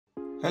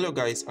Hello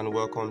guys, and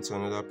welcome to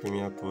another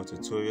Premiere Pro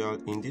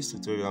tutorial. In this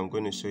tutorial I'm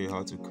going to show you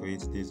how to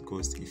create this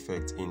ghost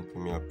effect in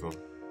Premiere Pro.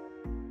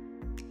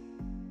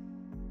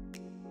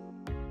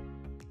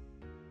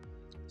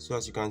 So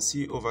as you can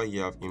see over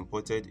here, I've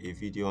imported a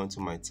video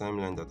onto my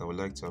timeline that I would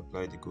like to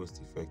apply the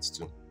ghost effect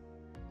to.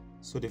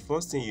 So the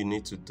first thing you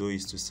need to do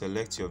is to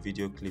select your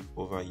video clip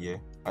over here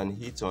and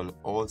hit on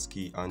Alt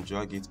key and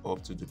drag it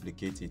up to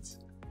duplicate it.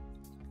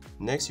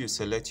 Next, you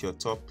select your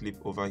top clip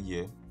over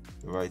here,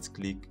 right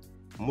click,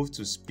 move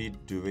to speed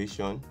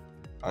duration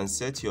and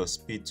set your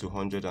speed to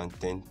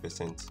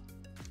 110%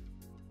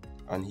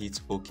 and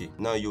hit OK.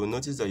 Now you will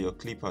notice that your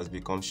clip has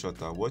become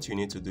shorter. What you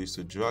need to do is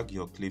to drag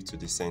your clip to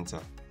the center.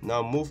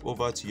 Now move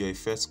over to your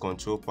effects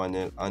control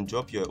panel and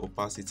drop your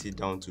opacity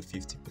down to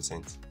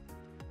 50%.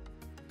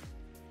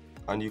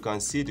 And you can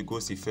see the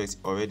ghost effect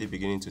already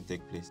beginning to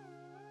take place.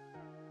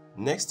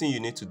 Next thing you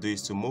need to do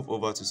is to move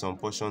over to some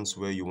portions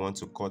where you want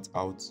to cut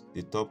out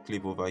the top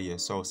clip over here.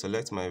 So I'll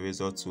select my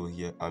razor tool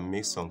here and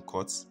make some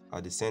cuts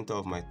at the center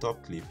of my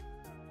top clip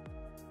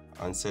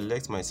and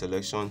select my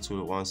selection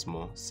tool once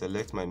more,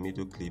 select my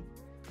middle clip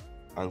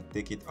and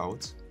take it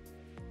out.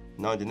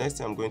 Now the next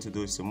thing I'm going to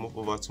do is to move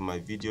over to my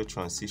video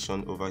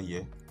transition over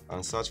here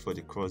and search for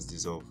the cross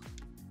dissolve.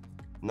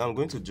 Now I'm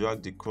going to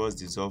drag the cross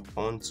dissolve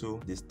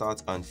onto the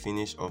start and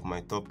finish of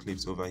my top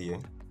clips over here.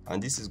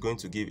 And this is going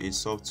to give a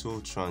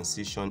subtle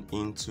transition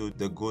into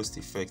the ghost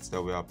effect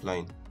that we're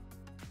applying.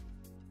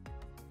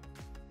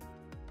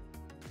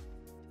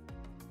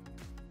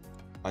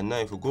 And now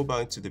if we go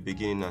back to the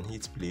beginning and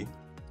hit play,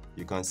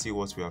 you can see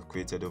what we have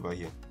created over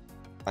here.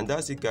 And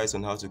that's it guys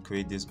on how to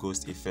create this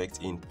ghost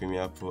effect in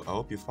Premiere Pro. I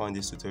hope you found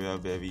this tutorial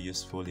very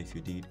useful. If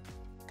you did,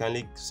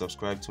 kindly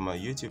subscribe to my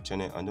YouTube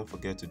channel and don't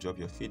forget to drop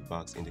your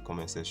feedbacks in the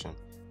comment section.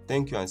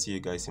 Thank you and see you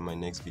guys in my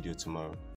next video tomorrow.